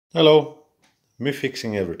Hello, me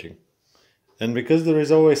fixing everything. And because there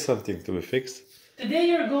is always something to be fixed. Today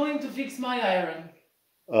you're going to fix my iron.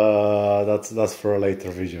 That's for a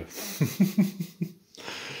later video.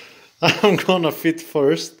 I'm gonna fit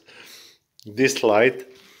first this light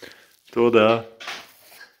to the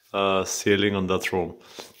ceiling on that room.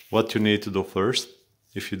 What you need to do first,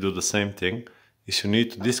 if you do the same thing, is you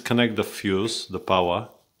need to disconnect the fuse, the power,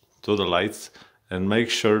 to the lights, and make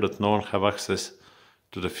sure that no one have access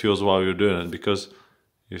to the fuse while you're doing it, because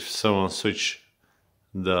if someone switch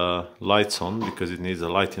the lights on because it needs a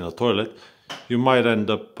light in the toilet, you might end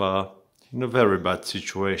up in a very bad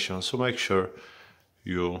situation. So make sure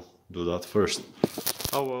you do that first.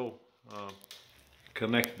 I will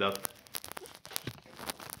connect that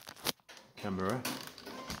camera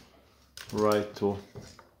right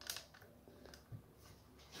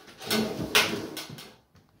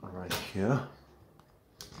here.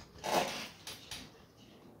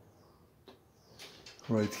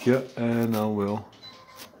 Right here, and I will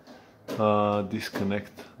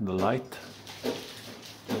disconnect the light.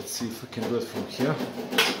 Let's see if we can do it from here.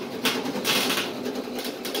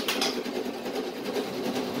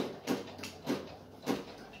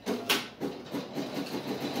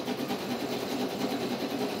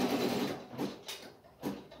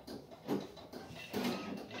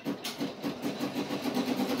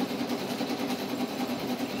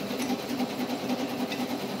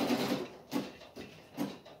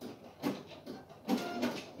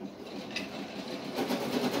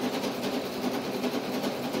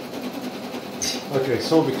 Okay,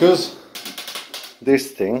 so because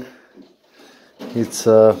this thing, it's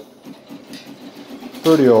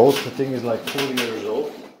pretty old, the thing is like 40 years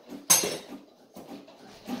old,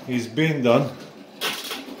 it's been done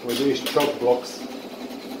with these choke blocks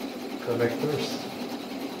connectors.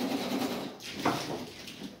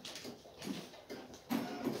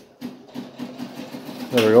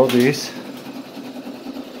 There we go, these.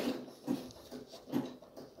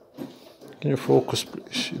 Can you focus,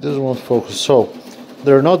 please? It doesn't want to focus. So,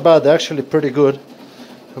 they're not bad, they're actually pretty good,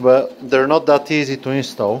 but they're not that easy to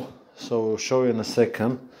install. So we'll show you in a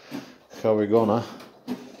second how we're gonna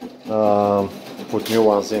put new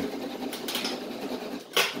ones in.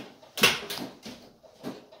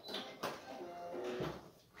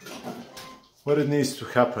 What it needs to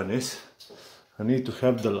happen is, I need to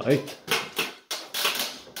have the light.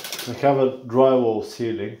 I have a drywall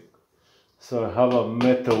ceiling, so I have a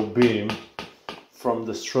metal beam from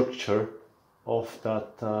the structure of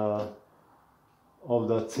that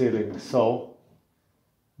ceiling. So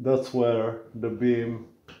that's where the beam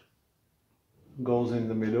goes in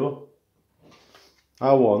the middle.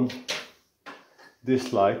 I want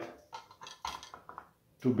this light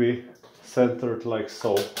to be centered like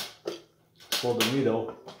so. So the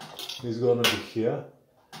middle is gonna be here,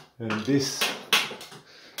 and this,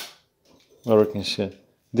 or you can see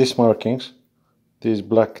these markings, these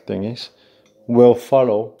black thingies, will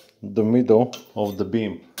follow the middle of the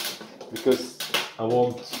beam, because I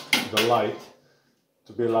want the light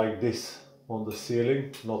to be like this on the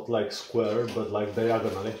ceiling, not like square, but like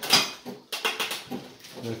diagonally.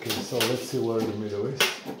 Okay, so let's see where the middle is.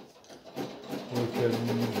 I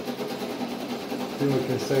think we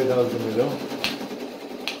can say that's the middle.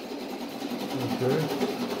 Okay.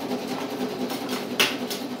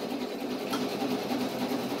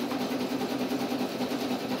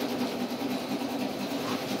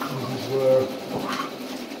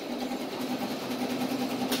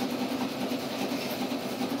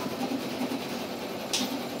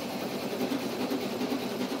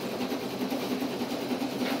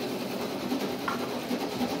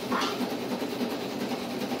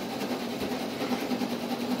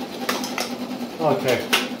 Okay,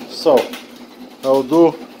 so I'll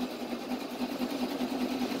do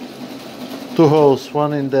two holes,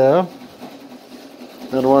 one in there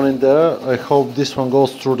and one in there. I hope this one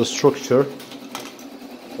goes through the structure.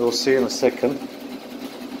 We'll see in a second.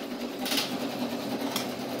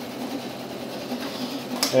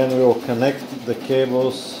 And we will connect the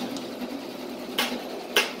cables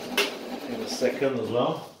in a second as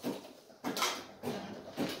well.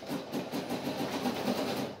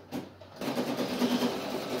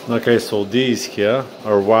 Okay, so these here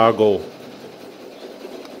are Wago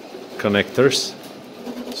connectors.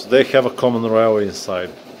 So they have a common rail inside,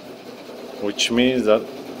 which means that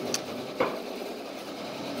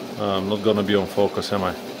I'm not gonna be on focus, am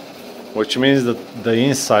I? Which means that the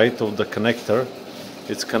inside of the connector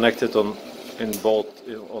is connected on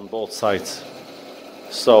both sides.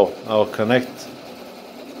 So I'll connect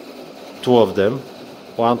two of them,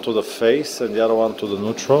 one to the face and the other one to the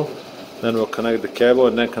neutral. Then we'll connect the cable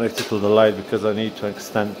and then connect it to the light, because I need to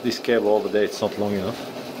extend this cable over there, it's not long enough.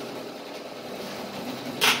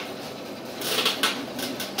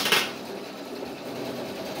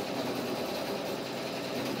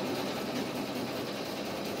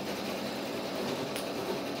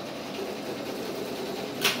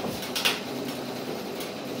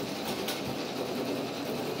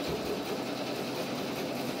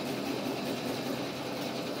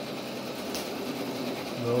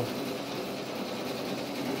 No.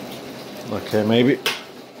 Okay, maybe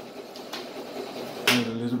need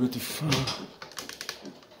a little bit of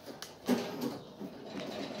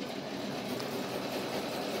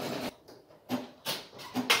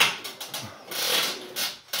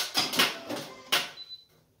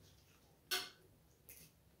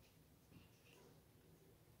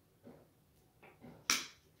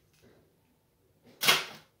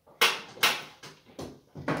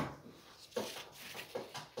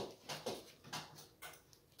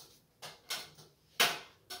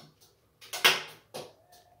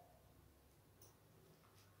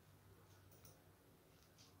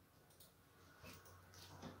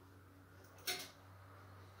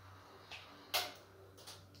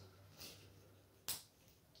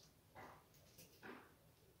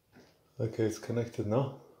Okay, it's connected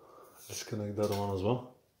now. Let's connect the other one as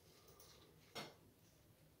well.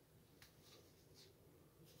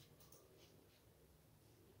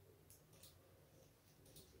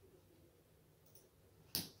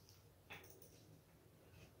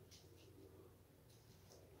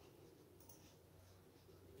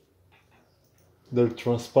 They're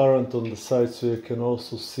transparent on the side, so you can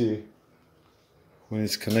also see when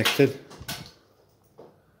it's connected.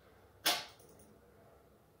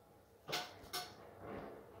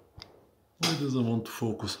 Why doesn't want to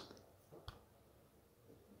focus?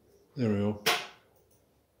 There we go.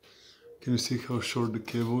 Can you see how short the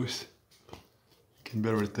cable is? You can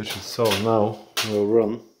barely touch it. So now we'll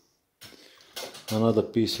run another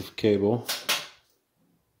piece of cable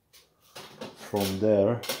from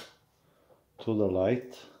there to the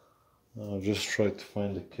light. I'll just try to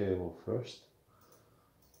find the cable first.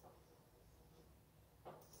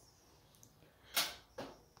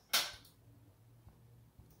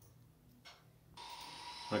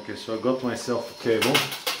 Okay, so I got myself a cable.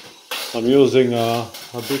 I'm using a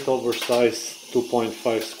bit oversized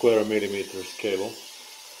 2.5 square millimeters cable.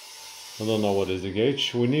 I don't know what is the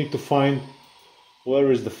gauge. We need to find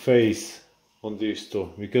where is the phase on these two,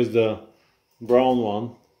 because the brown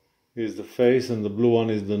one is the phase and the blue one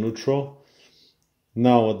is the neutral.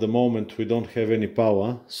 Now at the moment we don't have any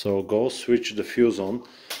power, so go switch the fuse on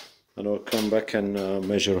and I'll come back and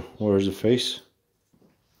measure where is the phase.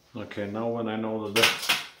 Okay, now when I know that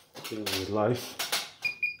the thing is live,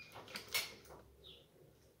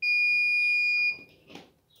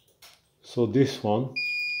 so this one,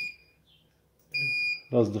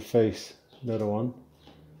 that's the phase, the other one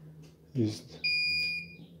is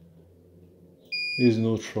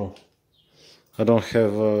neutral. I don't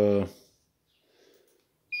have a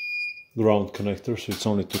ground connector, so it's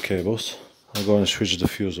only two cables. I'll go and switch the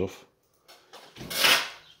fuse off.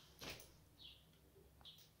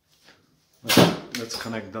 Let's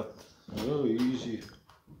connect that. Oh, easy.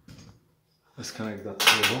 Let's connect that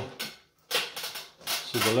cable.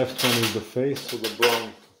 So the left one is the phase, so the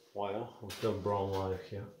brown wire. We have brown wire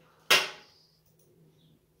here.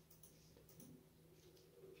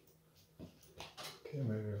 Okay,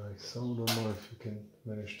 maybe like so. I don't know if you can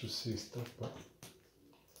manage to see stuff, but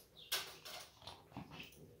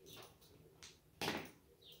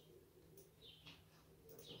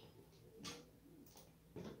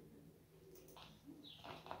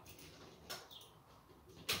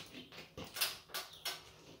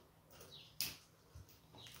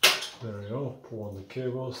there we go. Pull on the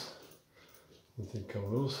cables. Nothing come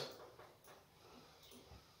loose.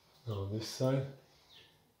 Go on this side.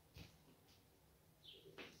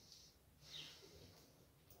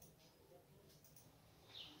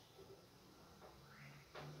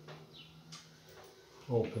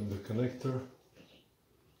 Open the connector.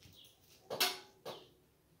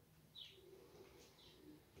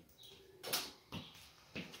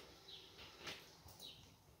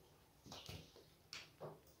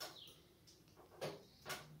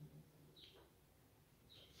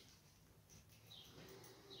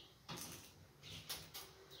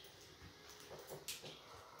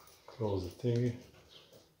 Close the thingy.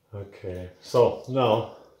 Okay, so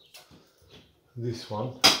now this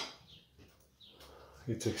one,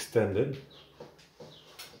 it's extended.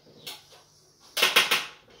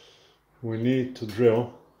 We need to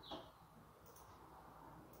drill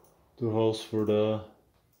 2 holes for the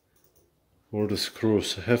for the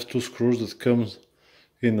screws. I have 2 screws that comes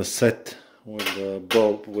in a set with the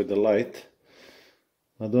bulb with the light.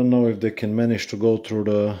 I don't know if they can manage to go through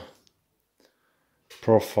the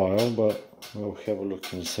profile, but we'll have a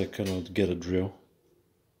look in a second. I'll get a drill.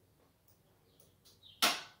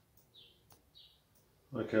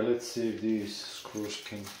 Okay, let's see if these screws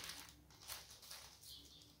can.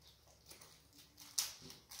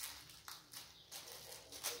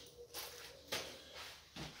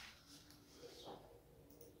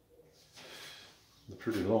 They're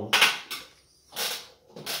pretty long.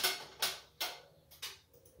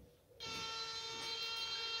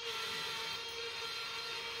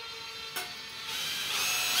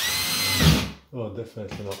 Oh,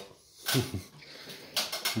 definitely not.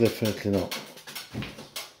 Definitely not.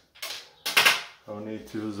 I'll need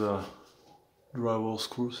to use drywall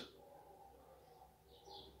screws.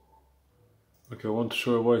 Okay, I want to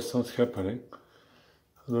show you why it's not happening.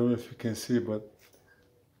 I don't know if you can see, but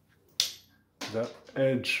the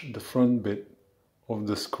edge, the front bit of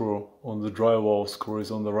the screw on the drywall screw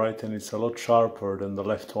is on the right, and it's a lot sharper than the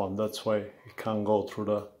left one. That's why it can't go through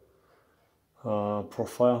the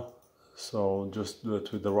profile. So just do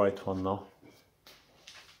it with the right one now.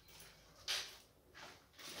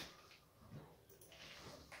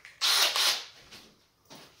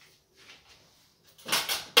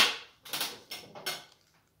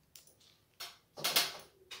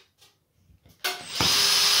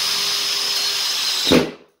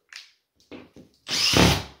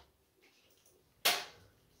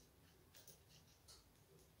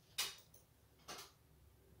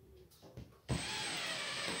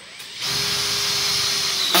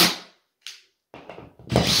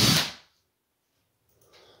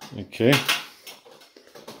 Okay.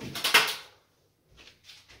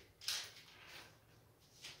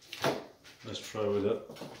 Let's try with the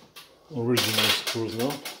original screws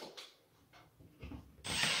now.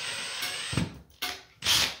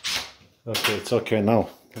 Okay, it's okay now.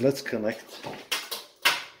 Let's connect.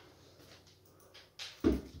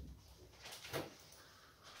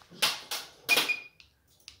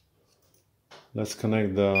 Let's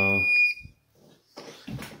connect the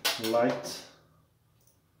light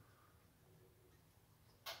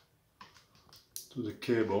to the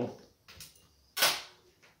cable.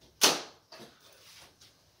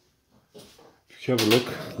 If you have a look,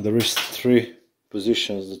 there is 3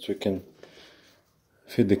 positions that we can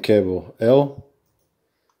fit the cable. L,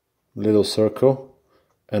 little circle,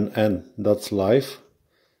 and N, that's live,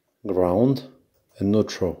 ground, and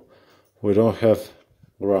neutral. We don't have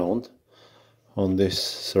ground on this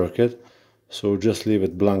circuit, so just leave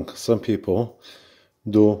it blank. Some people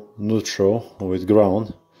do neutral with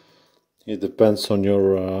ground. It depends on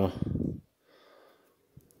your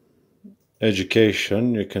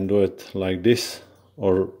education. You can do it like this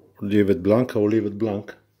or leave it blank. I'll leave it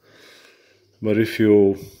blank, but if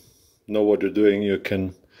you know what you're doing, you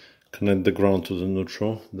can connect the ground to the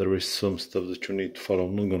neutral. There is some stuff that you need to follow.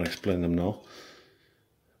 I'm not gonna explain them now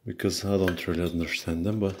because I don't really understand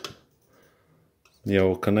them, but yeah,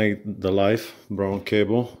 we'll connect the live brown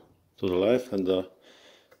cable to the live and the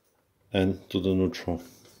N to the neutral.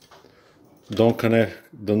 Don't connect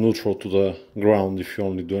the neutral to the ground. If you're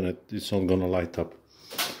only doing it, it's not gonna light up.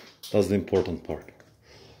 That's the important part.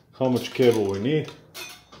 How much cable we need?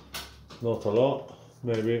 Not a lot,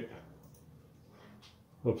 maybe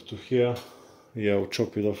up to here. Yeah, I'll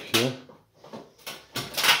chop it off here.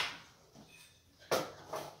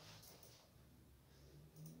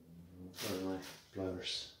 Where are my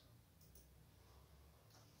pliers?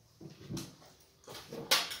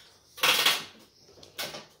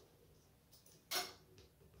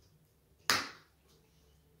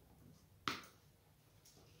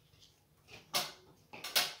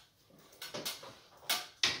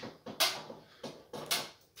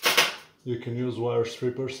 You can use wire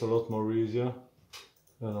strippers, a lot more easier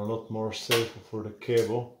and a lot more safer for the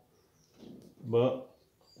cable. But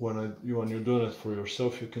when you're doing it for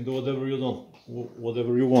yourself, you can do whatever you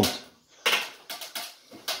whatever you want.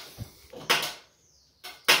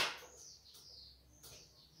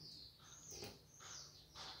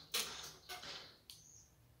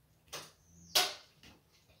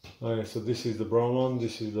 Okay, so this is the brown one,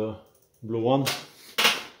 this is the blue one.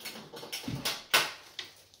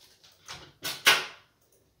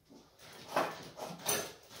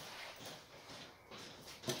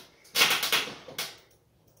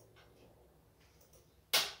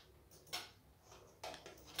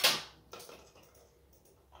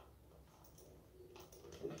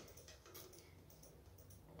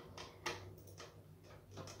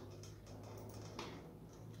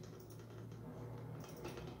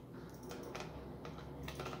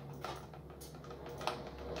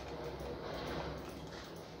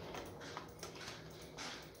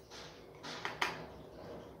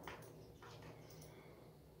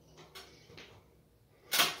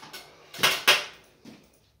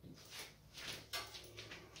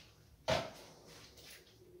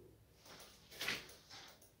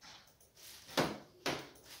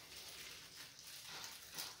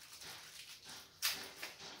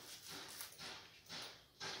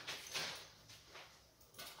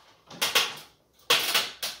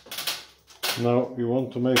 Now you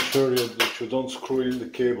want to make sure that you don't screw in the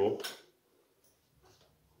cable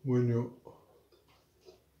when you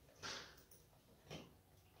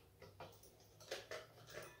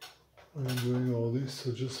I'm doing all this,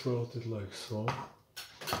 so just route it like so.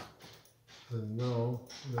 And now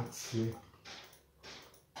let's see.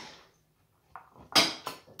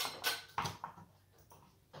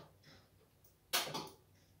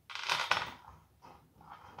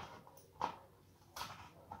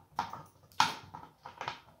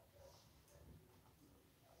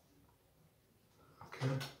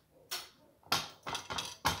 Okay.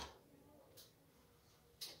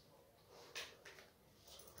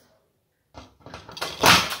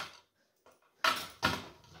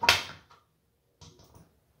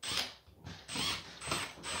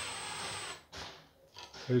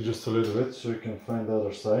 Just a little bit so you can find the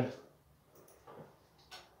other side.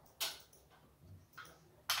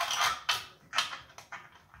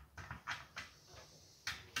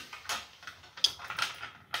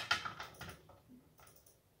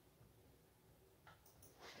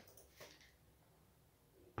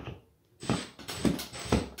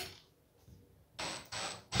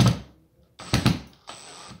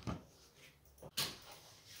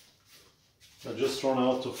 I just run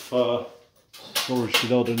out of storage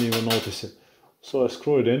without even notice it. So I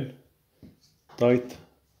screw it in tight.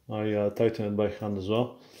 I tighten it by hand as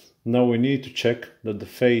well. Now we need to check that the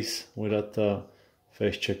face with that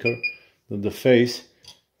face checker, that the face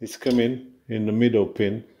is coming in the middle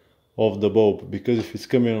pin of the bulb, because if it's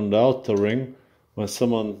coming on the outer ring, when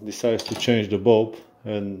someone decides to change the bulb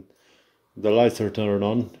and the lights are turned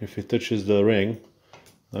on, if it touches the ring,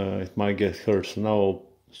 it might get hurt. So now I'll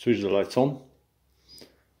switch the lights on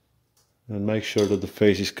and make sure that the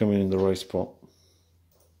face is coming in the right spot.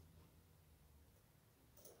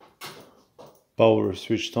 Power is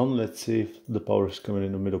switched on. Let's see if the power is coming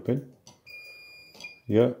in the middle pin.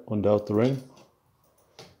 Yeah, on the outer ring.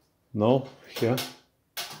 No, here.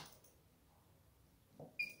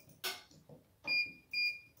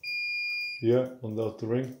 Yeah, on the outer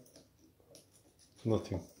ring.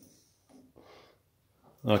 Nothing.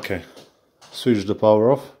 Okay, switch the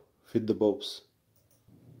power off, fit the bulbs.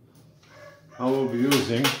 I will be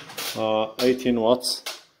using 18 watts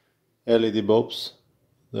LED bulbs.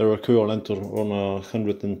 They're equivalent to on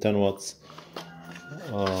 110 watts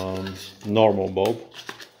normal bulb.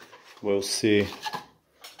 We'll see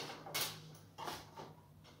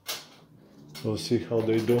how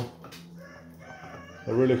they do.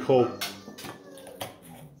 I really hope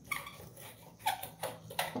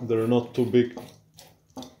they're not too big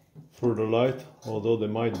for the light, although they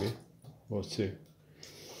might be. We'll see.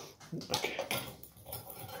 Okay.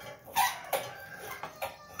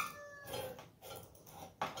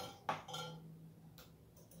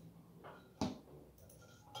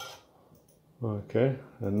 Okay,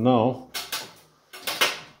 and now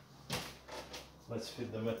let's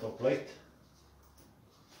fit the metal plate.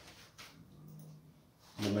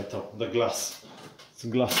 The glass. It's a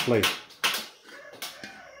glass plate.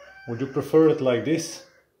 Would you prefer it like this?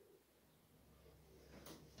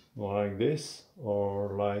 Like this? Or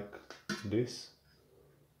like this?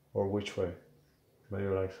 Or which way? Maybe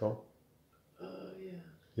like so? Yeah.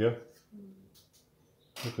 Yeah?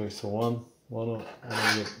 Okay, so one of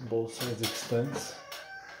both sides extends.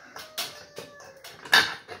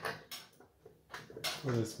 So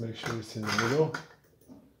let's make sure it's in the middle.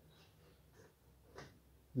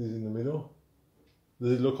 This is in the middle.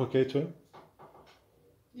 Does it look okay to him?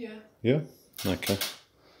 Yeah. Yeah? Okay.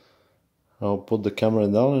 I'll put the camera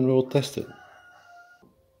down and we'll test it.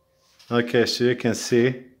 Okay, so you can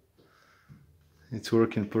see it's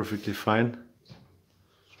working perfectly fine.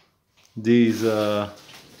 These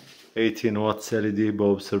 18 watts LED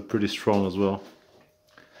bulbs are pretty strong as well.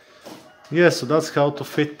 Yeah, so that's how to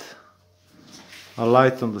fit a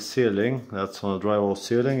light on the ceiling. That's on a drywall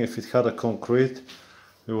ceiling. If it had a concrete,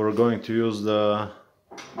 we were going to use the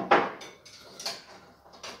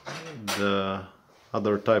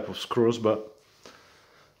other type of screws, but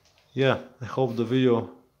yeah, I hope the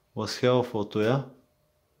video was helpful to you,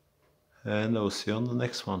 and I will see you on the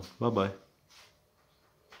next one. Bye bye.